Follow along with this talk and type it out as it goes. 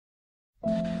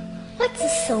What's a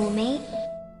soulmate?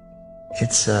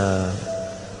 It's,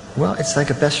 well, it's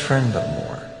like a best friend, but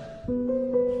more.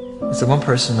 It's the one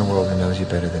person in the world who knows you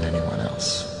better than anyone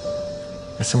else.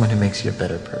 It's someone who makes you a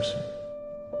better person.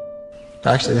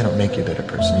 Actually, they don't make you a better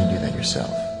person, you do that yourself.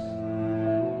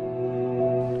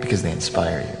 Because they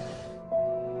inspire you.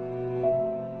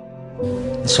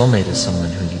 A soulmate is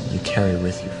someone who you carry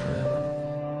with you forever.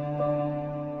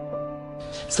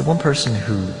 It's the one person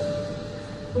who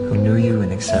knew you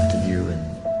and accepted you and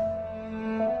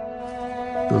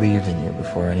believed in you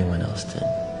before anyone else did,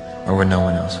 or when no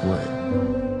one else would.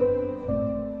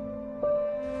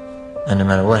 And no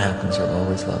matter what happens, you'll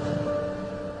always love them.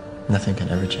 Nothing can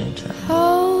ever change that.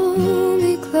 Hold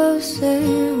me closer,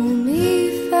 hold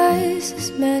me fast.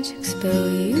 This magic spell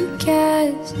you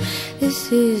cast.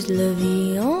 This is la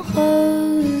vie en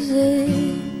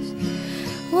roses.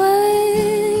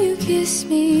 When you kiss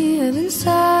me, heaven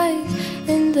sighs.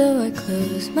 And though I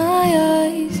close my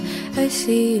eyes, I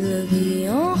see la vie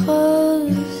en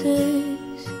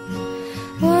roses.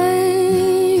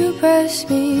 When you press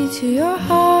me to your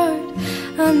heart,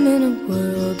 I'm in a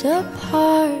world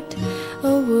apart,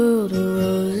 a world where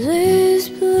roses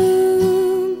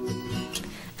bloom.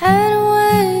 And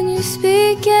when you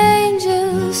speak,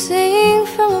 angels sing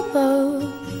from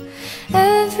above.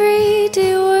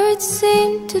 Everyday words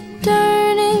seem to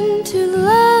turn into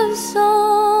love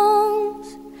songs.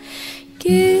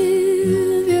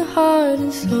 Give your heart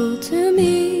and soul to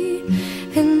me,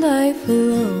 and life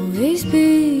will always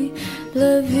be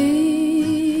la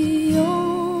vie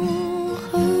en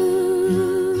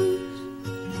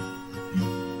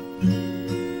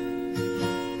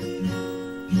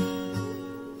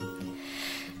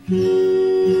rose.